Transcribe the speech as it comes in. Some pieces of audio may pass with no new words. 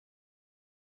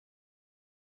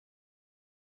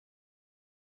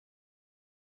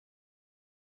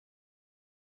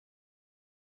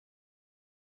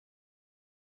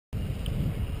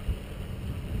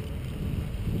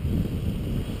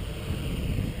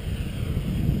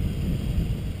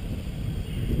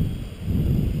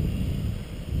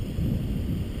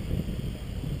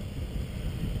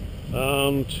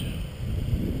and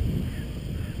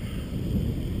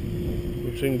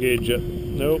let's engage it.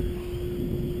 Nope,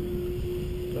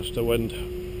 that's the wind.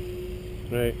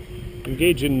 Right,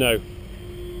 engaging now.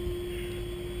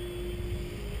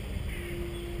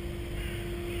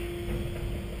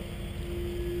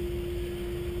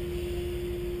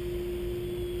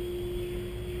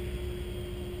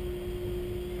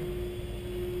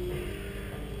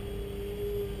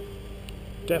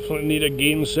 Definitely need a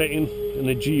gain setting in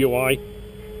the GUI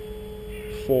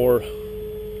for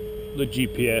the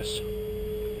GPS,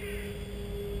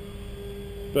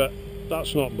 but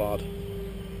that's not bad.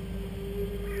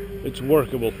 It's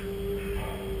workable.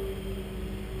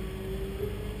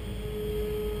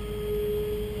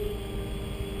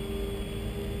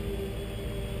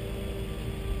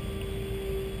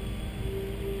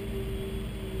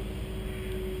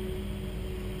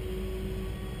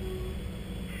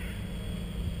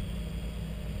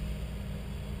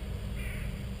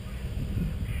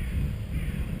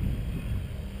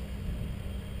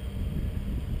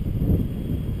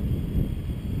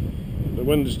 The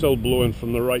wind is still blowing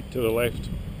from the right to the left.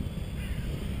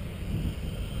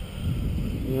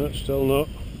 No, still not.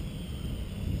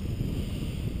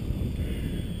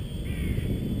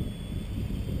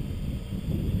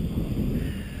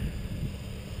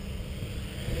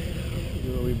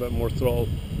 Give it a wee bit more throttle,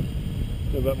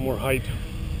 a bit more height.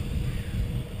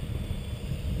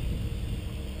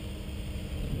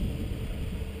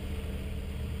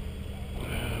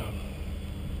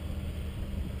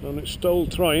 And it's still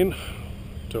trying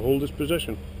to hold its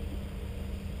position.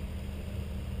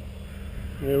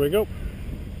 There we go.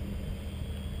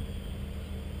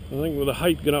 I think with the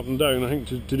height going up and down, I think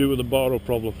to do with the baro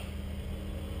problem.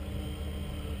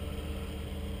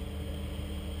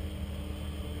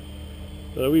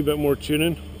 A wee bit more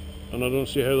tuning, and I don't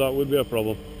see how that would be a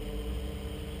problem.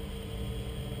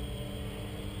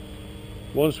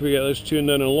 Once we get this tuned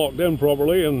in and locked in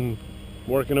properly and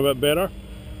working a bit better,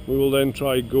 we will then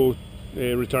try go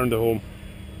return to home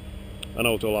and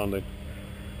auto landing.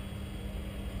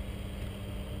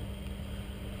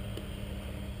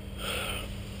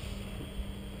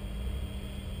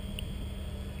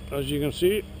 As you can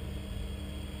see,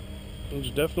 it's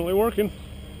definitely working.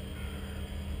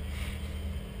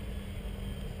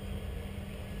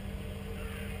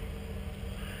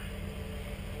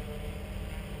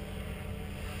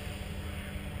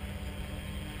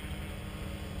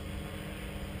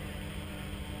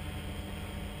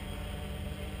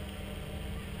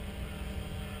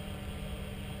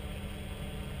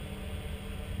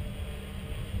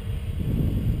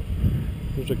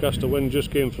 There's a gust of wind just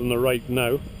came from the right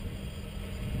now.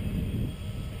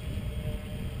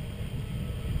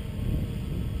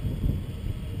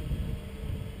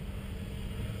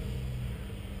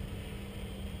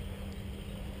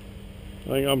 I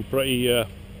think I'm pretty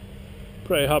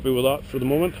happy with that for the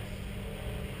moment.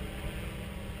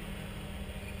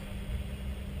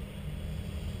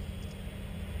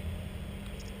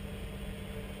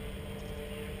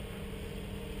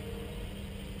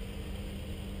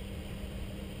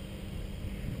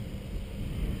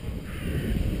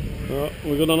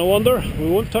 We got on a wander, we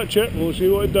won't touch it, we'll see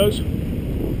what it does.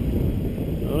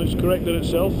 And it's corrected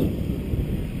itself.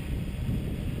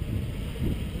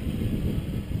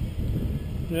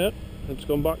 Yeah, it's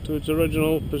gone back to its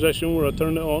original position where I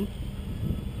turned it on.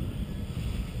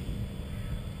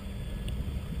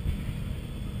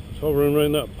 It's hovering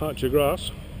around that patch of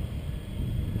grass.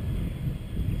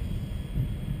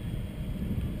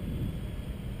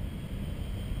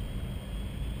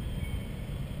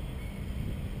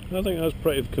 I think that's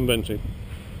pretty convincing.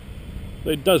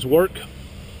 It does work.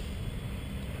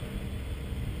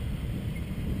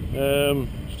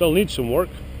 Still needs some work.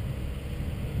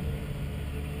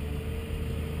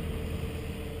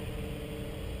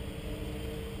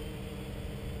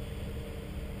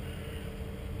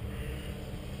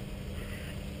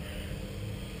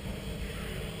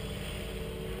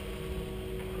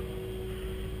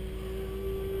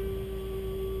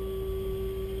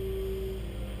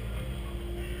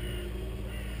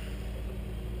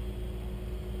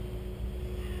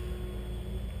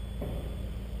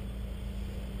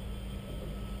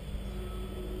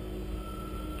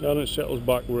 And it settles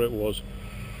back where it was.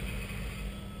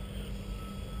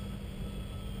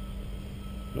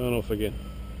 And off again.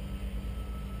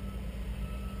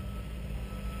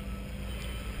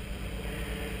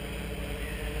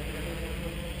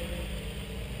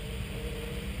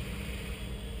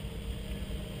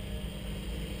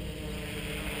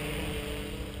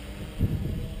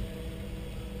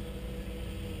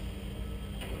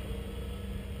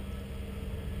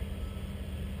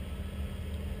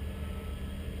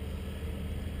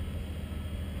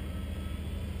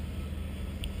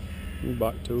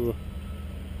 back to.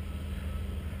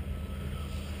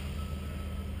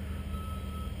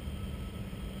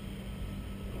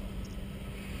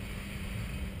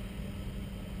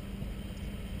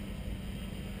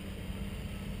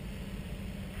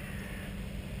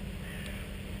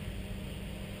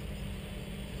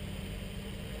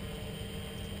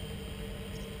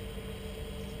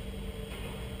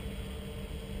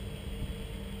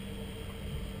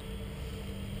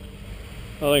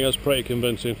 I think that's pretty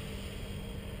convincing.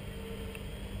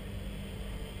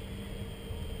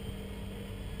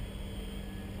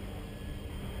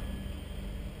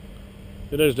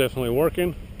 It is definitely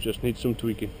working, just needs some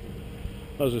tweaking.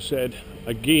 As I said,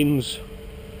 a gains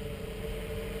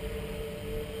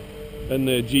in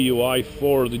the GUI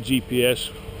for the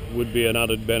GPS would be an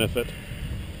added benefit.